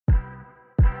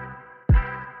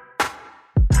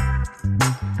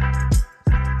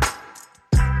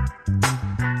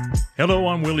Hello,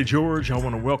 I'm Willie George. I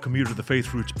want to welcome you to the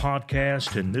Faith Roots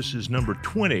podcast, and this is number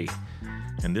 20.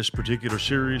 In this particular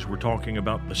series, we're talking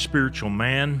about the spiritual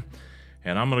man,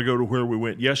 and I'm going to go to where we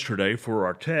went yesterday for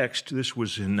our text. This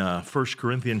was in 1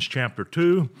 Corinthians chapter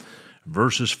 2,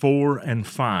 verses 4 and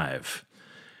 5.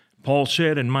 Paul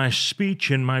said, "And my speech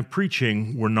and my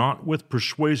preaching were not with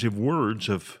persuasive words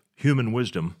of human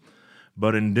wisdom,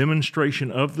 but in demonstration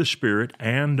of the Spirit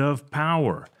and of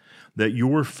power, that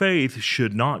your faith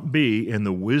should not be in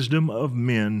the wisdom of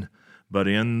men, but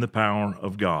in the power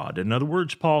of God." In other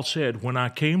words, Paul said, when I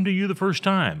came to you the first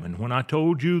time, and when I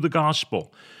told you the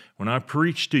gospel, when I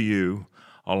preached to you,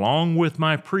 along with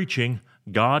my preaching,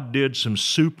 God did some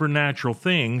supernatural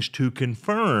things to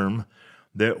confirm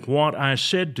that what I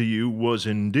said to you was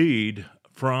indeed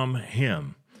from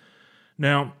Him.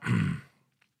 Now,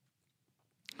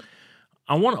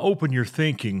 I want to open your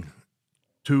thinking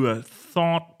to a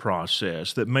thought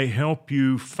process that may help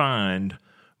you find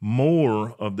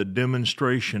more of the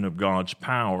demonstration of God's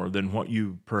power than what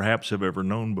you perhaps have ever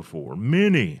known before.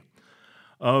 Many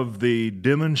of the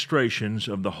demonstrations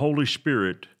of the Holy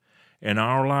Spirit in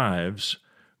our lives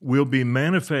will be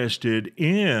manifested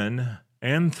in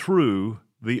and through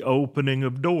the opening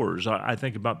of doors. I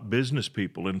think about business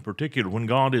people in particular. When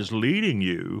God is leading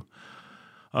you,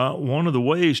 one of the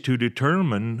ways to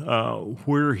determine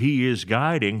where He is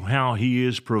guiding, how He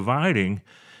is providing,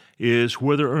 is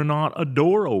whether or not a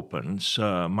door opens.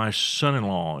 My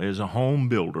son-in-law is a home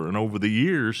builder, and over the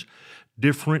years,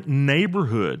 different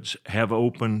neighborhoods have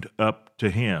opened up to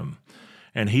him.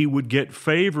 And he would get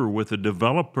favor with a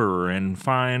developer and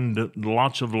find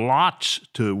lots of lots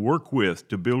to work with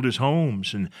to build his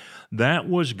homes. And that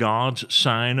was God's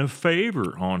sign of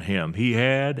favor on him. He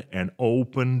had an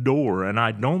open door. And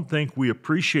I don't think we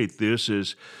appreciate this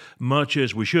as much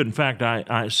as we should. In fact,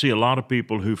 I see a lot of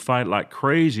people who fight like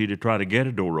crazy to try to get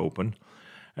a door open,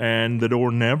 and the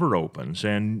door never opens.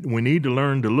 And we need to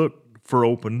learn to look for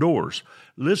open doors.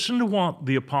 Listen to what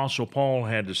the Apostle Paul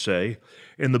had to say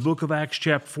in the book of Acts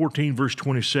chapter 14, verse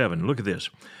 27. Look at this.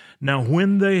 "Now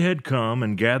when they had come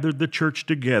and gathered the church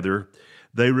together,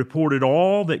 they reported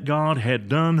all that God had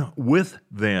done with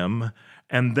them,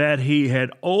 and that He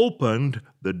had opened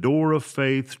the door of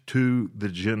faith to the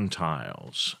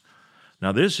Gentiles."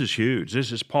 Now this is huge.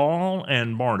 This is Paul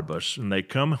and Barnabas, and they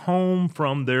come home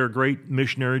from their great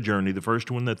missionary journey, the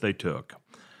first one that they took.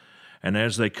 And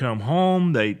as they come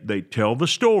home, they tell the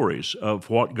stories of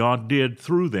what God did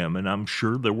through them, and I'm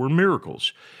sure there were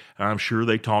miracles. I'm sure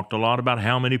they talked a lot about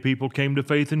how many people came to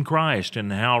faith in Christ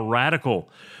and how radical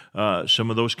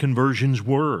some of those conversions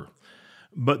were.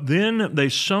 But then they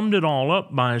summed it all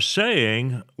up by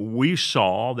saying, we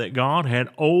saw that God had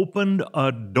opened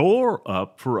a door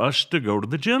up for us to go to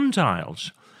the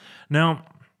Gentiles. Now,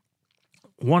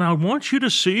 what I want you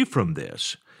to see from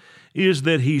this is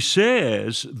that he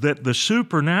says that the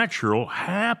supernatural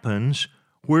happens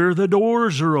where the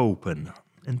doors are open.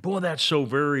 And boy, that's so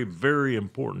very, very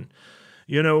important.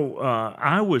 You know,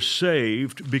 I was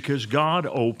saved because God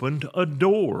opened a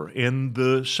door in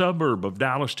the suburb of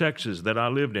Dallas, Texas that I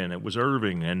lived in. It was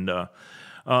Irving. And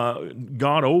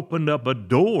God opened up a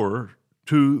door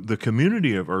to the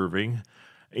community of Irving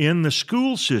in the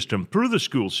school system, through the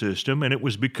school system, and it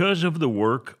was because of the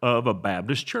work of a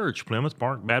Baptist church, Plymouth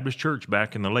Park Baptist Church,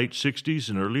 back in the late 60s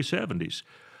and early 70s.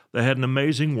 They had an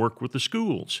amazing work with the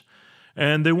schools.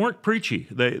 And they weren't preachy.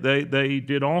 They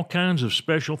did all kinds of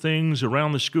special things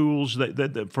around the schools.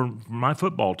 For my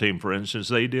football team, for instance,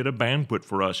 they did a banquet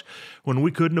for us. When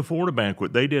we couldn't afford a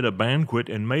banquet, they did a banquet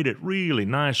and made it really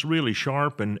nice, really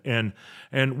sharp, and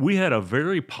we had a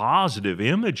very positive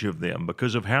image of them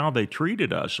because of how they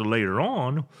treated us. So later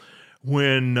on,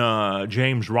 when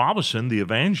James Robison, the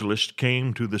evangelist,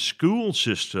 came to the school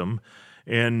system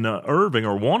in Irving,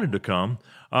 or wanted to come,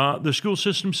 the school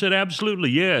system said, absolutely,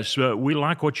 yes, we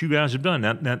like what you guys have done.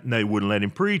 Now, they wouldn't let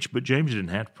him preach, but James didn't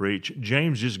have to preach.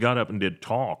 James just got up and did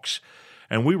talks.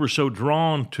 And we were so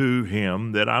drawn to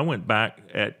him that I went back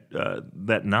at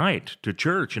that night to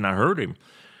church, and I heard him.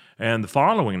 And the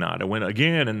following night, I went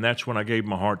again, and that's when I gave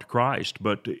my heart to Christ.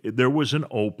 But there was an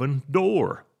open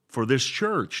door for this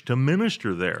church to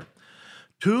minister there.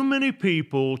 Too many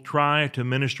people try to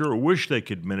minister or wish they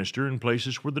could minister in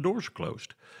places where the doors are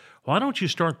closed. Why don't you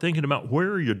start thinking about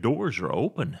where your doors are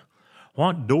open?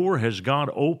 What door has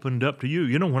God opened up to you?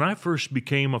 You know, when I first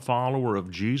became a follower of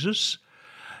Jesus,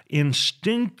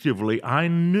 instinctively I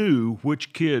knew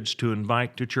which kids to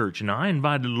invite to church. And I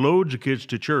invited loads of kids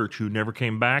to church who never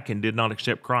came back and did not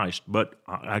accept Christ. But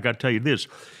I got to tell you this,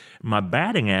 my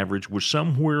batting average was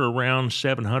somewhere around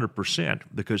 700%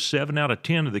 because 7 out of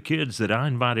 10 of the kids that I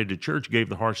invited to church gave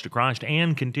their hearts to Christ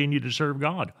and continued to serve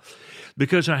God.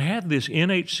 Because I had this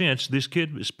innate sense this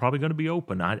kid is probably going to be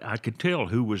open. I could tell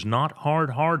who was not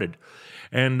hard-hearted.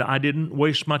 And I didn't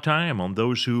waste my time on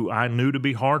those who I knew to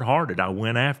be hard-hearted. I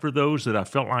went after those that I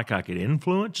felt like I could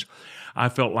influence. I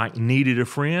felt like needed a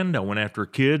friend. I went after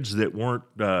kids that weren't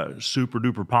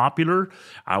super-duper popular.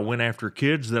 I went after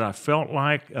kids that I felt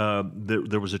like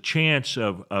there was a chance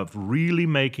of really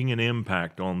making an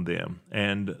impact on them.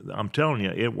 And I'm telling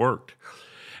you, it worked.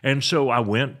 And so I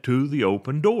went to the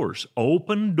open doors.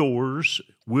 Open doors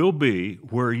will be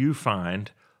where you find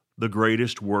the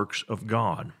greatest works of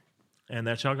God. And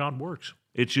that's how God works.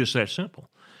 It's just that simple.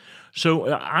 So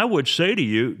I would say to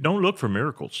you, don't look for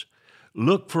miracles.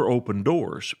 Look for open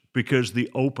doors, because the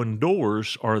open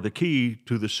doors are the key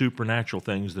to the supernatural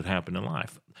things that happen in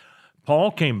life.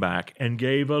 Paul came back and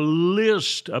gave a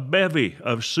list, a bevy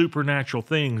of supernatural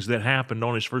things that happened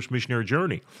on his first missionary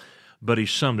journey. But he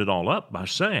summed it all up by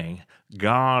saying,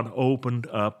 God opened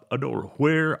up a door.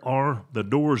 Where are the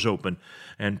doors open?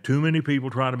 And too many people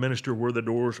try to minister where the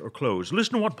doors are closed.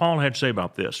 Listen to what Paul had to say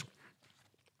about this.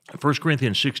 1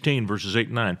 Corinthians 16, verses 8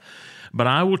 and 9. But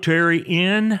I will tarry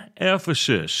in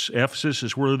Ephesus. Ephesus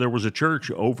is where there was a church,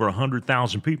 over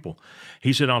 100,000 people.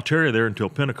 He said, I'll tarry there until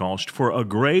Pentecost, for a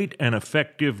great and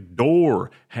effective door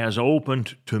has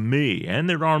opened to me. And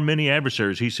there are many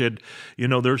adversaries. He said,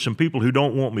 there's some people who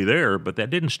don't want me there, but that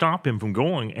didn't stop him from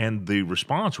going, and the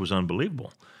response was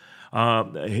unbelievable.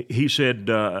 He said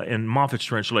in Moffat's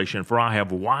translation, for I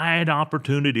have wide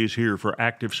opportunities here for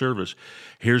active service.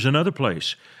 Here's another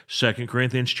place, 2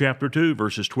 Corinthians chapter 2,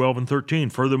 verses 12 and 13.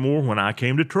 Furthermore, when I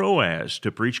came to Troas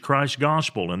to preach Christ's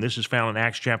gospel, and this is found in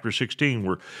Acts chapter 16,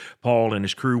 where Paul and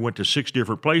his crew went to 6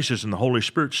 different places, and the Holy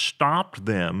Spirit stopped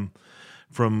them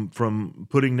from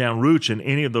putting down roots in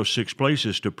any of those 6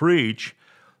 places to preach.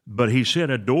 But he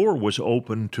said, a door was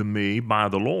opened to me by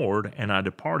the Lord, and I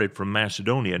departed from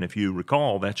Macedonia. And if you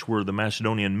recall, that's where the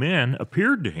Macedonian men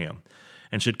appeared to him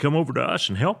and said, come over to us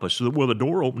and help us. So, the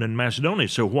door opened in Macedonia.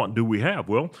 So what do we have?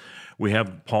 Well, we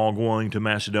have Paul going to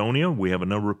Macedonia. We have a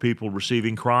number of people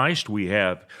receiving Christ. We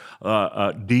have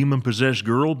a demon-possessed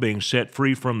girl being set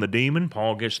free from the demon.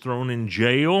 Paul gets thrown in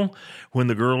jail when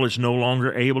the girl is no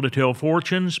longer able to tell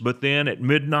fortunes. But then at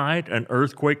midnight, an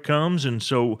earthquake comes, and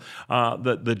so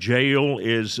the jail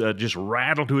is just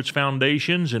rattled to its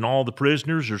foundations, and all the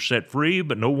prisoners are set free,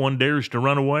 but no one dares to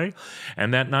run away.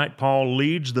 And that night, Paul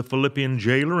leads the Philippian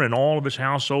jailer and all of his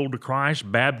household to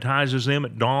Christ, baptizes them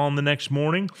at dawn the next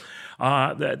morning.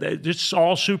 It's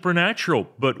all supernatural.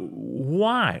 But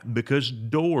why? Because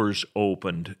doors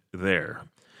opened there.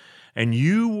 And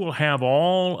you will have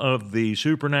all of the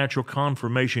supernatural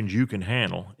confirmations you can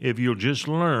handle if you'll just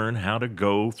learn how to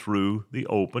go through the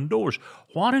open doors.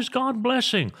 What is God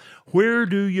blessing? Where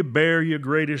do you bear your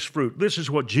greatest fruit? This is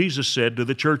what Jesus said to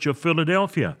the church of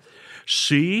Philadelphia.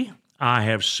 See, I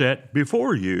have set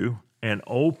before you an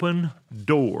open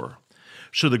door.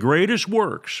 So the greatest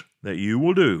works that you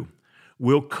will do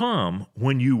will come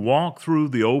when you walk through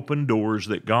the open doors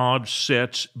that God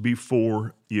sets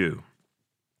before you.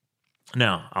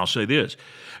 Now, I'll say this.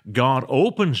 God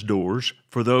opens doors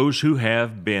for those who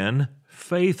have been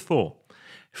faithful.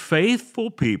 Faithful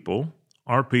people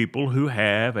are people who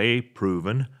have a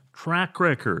proven track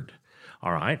record.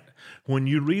 All right? When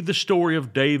you read the story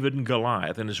of David and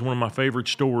Goliath, and it's one of my favorite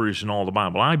stories in all the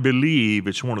Bible, I believe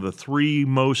it's one of the 3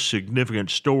 most significant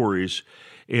stories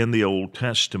in the Old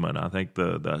Testament. I think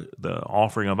the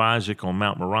offering of Isaac on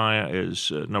Mount Moriah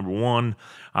is number 1.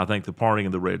 I think the parting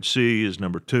of the Red Sea is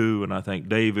number 2. And I think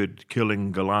David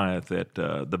killing Goliath at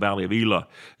the Valley of Elah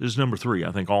is number 3.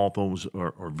 I think all of those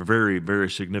are very, very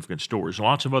significant stories.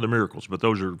 Lots of other miracles, but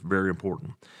those are very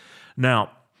important. Now,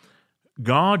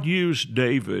 God used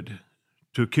David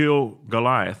to kill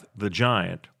Goliath, the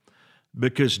giant,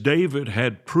 because David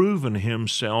had proven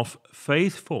himself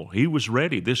faithful. He was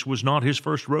ready. This was not his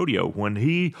first rodeo. When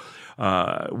he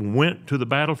went to the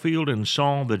battlefield and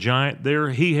saw the giant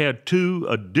there, he had 2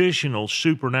 additional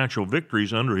supernatural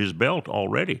victories under his belt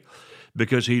already,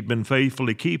 because he'd been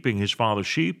faithfully keeping his father's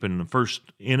sheep, and the first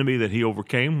enemy that he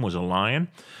overcame was a lion,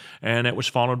 and it was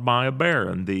followed by a bear.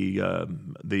 And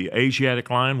the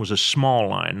Asiatic lion was a small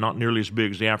lion, not nearly as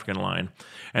big as the African lion.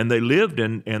 And they lived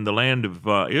in the land of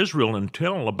Israel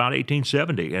until about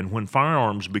 1870. And when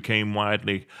firearms became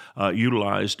widely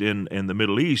utilized in the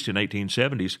Middle East in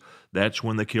 1870s, that's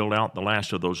when they killed out the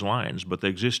last of those lions, but they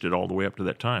existed all the way up to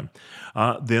that time.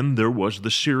 Then there was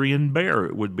the Syrian bear.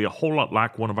 It would be a whole lot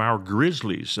like one of our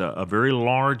grizzlies, a very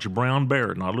large brown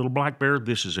bear, not a little black bear.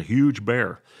 This is a huge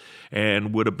bear.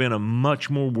 and would have been a much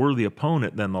more worthy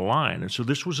opponent than the lion. And so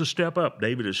this was a step up.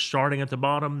 David is starting at the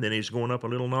bottom, then he's going up a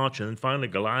little notch, and then finally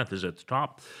Goliath is at the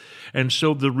top. And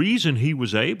so the reason he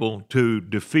was able to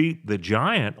defeat the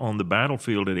giant on the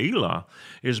battlefield at Elah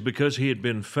is because he had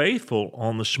been faithful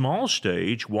on the small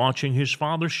stage watching his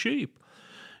father's sheep.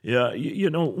 Yeah,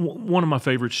 one of my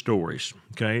favorite stories,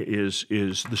 okay, is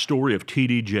the story of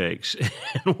T.D. Jakes.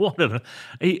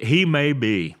 He may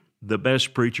be the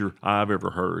best preacher I've ever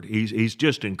heard. He's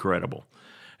just incredible.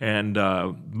 And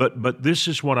but this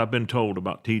is what I've been told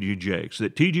about T.D. Jakes,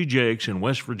 that T.D. Jakes in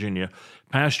West Virginia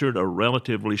pastored a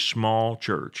relatively small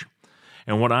church.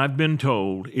 And what I've been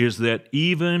told is that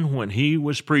even when he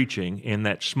was preaching in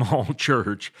that small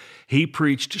church, he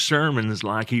preached sermons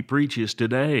like he preaches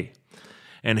today.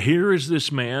 And here is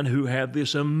this man who had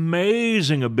this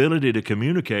amazing ability to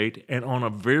communicate, and on a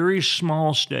very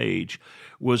small stage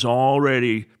was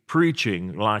already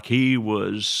preaching like he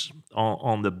was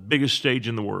on the biggest stage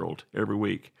in the world every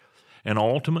week. And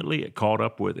ultimately it caught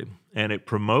up with him and it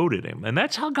promoted him. And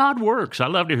that's how God works. I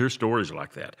love to hear stories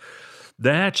like that.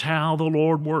 That's how the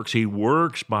Lord works. He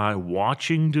works by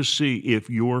watching to see if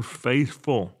you're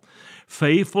faithful.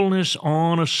 Faithfulness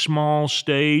on a small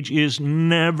stage is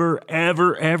never,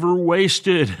 ever, ever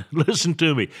wasted. Listen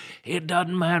to me. It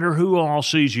doesn't matter who all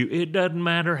sees you. It doesn't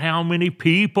matter how many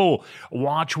people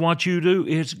watch what you do.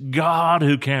 It's God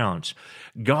who counts.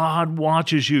 God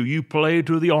watches you. You play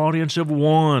to the audience of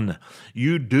one.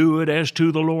 You do it as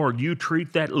to the Lord. You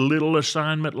treat that little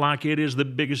assignment like it is the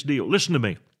biggest deal. Listen to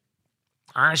me.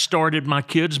 I started my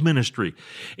kids' ministry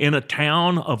in a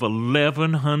town of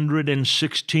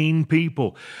 1,116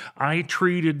 people. I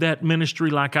treated that ministry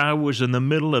like I was in the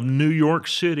middle of New York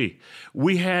City.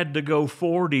 We had to go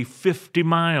 40, 50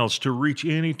 miles to reach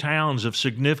any towns of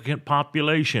significant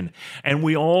population, and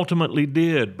we ultimately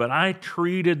did. But I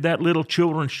treated that little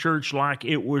children's church like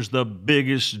it was the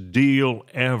biggest deal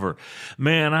ever.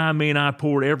 Man, I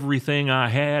poured everything I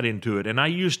had into it, and I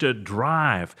used to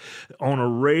drive on a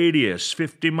radius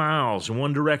 50 miles in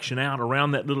one direction out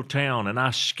around that little town, and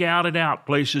I scouted out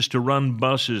places to run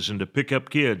buses and to pick up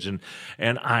kids, and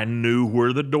I knew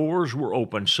where the doors were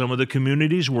open. Some of the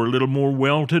communities were a little more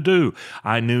well-to-do.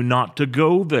 I knew not to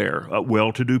go there.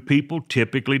 Well-to-do people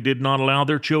typically did not allow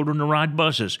their children to ride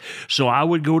buses, so I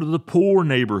would go to the poor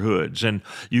neighborhoods, and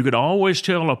you could always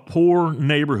tell a poor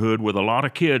neighborhood with a lot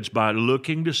of kids by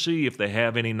looking to see if they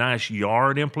have any nice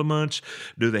yard implements.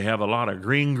 Do they have a lot of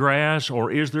green grass,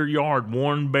 or is their yard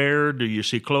worn bare? Do you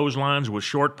see clotheslines with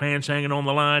short pants hanging on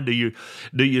the line? Do you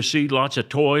see lots of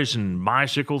toys and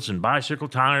bicycles and bicycle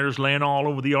tires laying all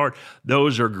over the yard?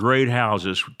 Those are great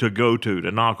houses to go to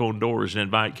knock on doors and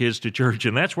invite kids to church,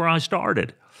 and that's where I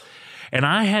started. And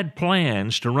I had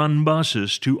plans to run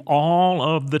buses to all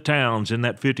of the towns in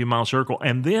that 50-mile circle.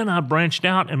 And then I branched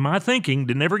out in my thinking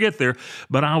to never get there,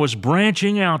 but I was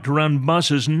branching out to run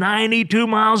buses 92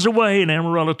 miles away in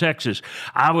Amarillo, Texas.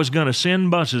 I was going to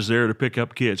send buses there to pick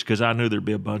up kids because I knew there'd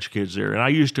be a bunch of kids there. And I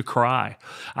used to cry.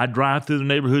 I'd drive through the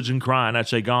neighborhoods and cry, and I'd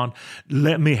say, God,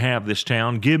 let me have this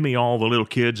town. Give me all the little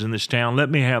kids in this town. Let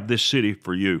me have this city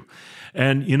for you.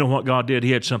 And you know what God did?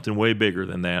 He had something way bigger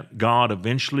than that. God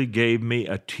eventually gave me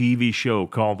a TV show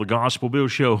called The Gospel Bill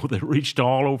Show that reached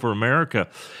all over America.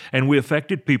 And we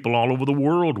affected people all over the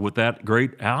world with that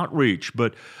great outreach.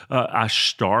 But I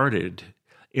started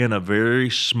in a very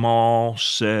small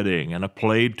setting, and I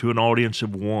played to an audience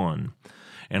of one.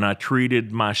 And I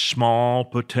treated my small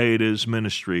potatoes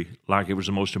ministry like it was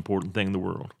the most important thing in the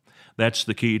world. That's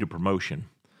the key to promotion.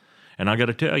 And I got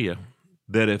to tell you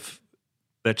that if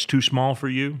that's too small for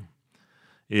you,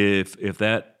 if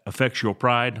that affects your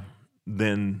pride,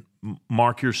 then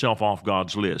mark yourself off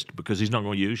God's list, because He's not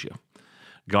going to use you.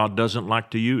 God doesn't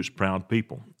like to use proud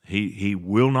people. He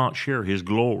will not share His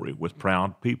glory with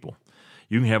proud people.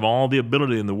 You can have all the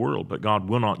ability in the world, but God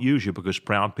will not use you, because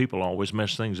proud people always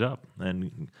mess things up.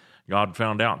 And God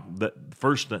found out that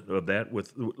first of that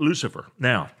with Lucifer.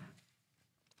 Now,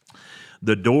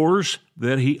 the doors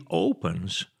that He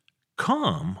opens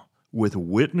come with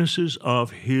witnesses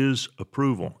of His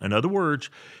approval. In other words,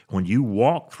 when you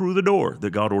walk through the door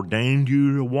that God ordained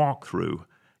you to walk through,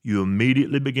 you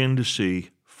immediately begin to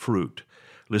see fruit.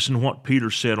 Listen to what Peter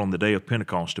said on the day of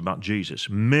Pentecost about Jesus.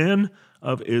 Men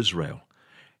of Israel,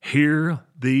 hear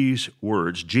these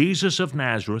words. Jesus of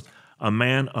Nazareth, a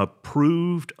man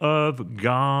approved of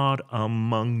God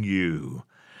among you,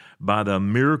 by the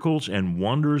miracles and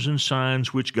wonders and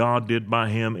signs which God did by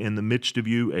Him in the midst of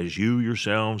you, as you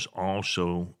yourselves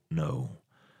also know.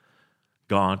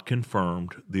 God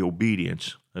confirmed the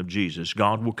obedience of Jesus.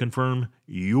 God will confirm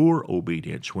your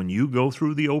obedience when you go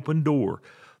through the open door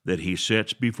that He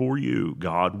sets before you,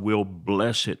 God will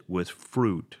bless it with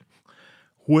fruit.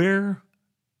 Where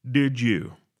did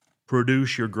you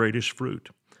produce your greatest fruit?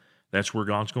 That's where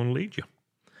God's going to lead you.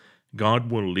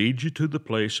 God will lead you to the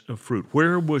place of fruit.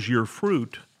 Where was your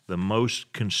fruit the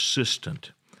most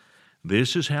consistent?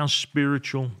 This is how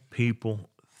spiritual people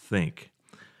think.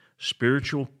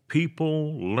 Spiritual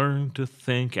people learn to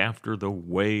think after the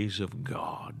ways of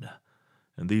God.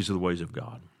 And these are the ways of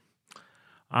God.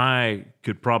 I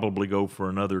could probably go for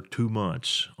another 2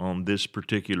 months on this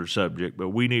particular subject, but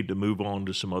we need to move on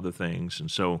to some other things.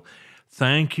 And so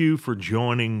thank you for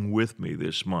joining with me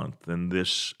this month in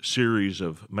this series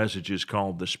of messages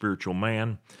called The Spiritual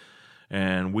Man.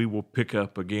 And we will pick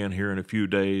up again here in a few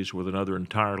days with another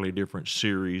entirely different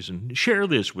series. And share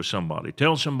this with somebody.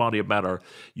 Tell somebody about our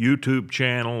YouTube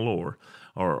channel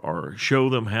or show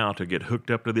them how to get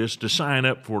hooked up to this, to sign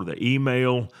up for the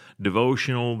email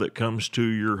devotional that comes to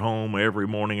your home every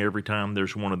morning. Every time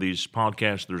there's one of these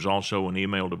podcasts, there's also an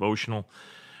email devotional.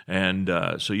 And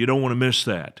so you don't want to miss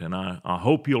that. And I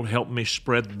hope you'll help me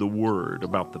spread the word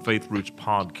about the Faith Roots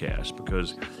podcast,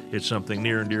 because it's something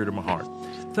near and dear to my heart.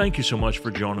 Thank you so much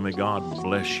for joining me. God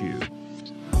bless you.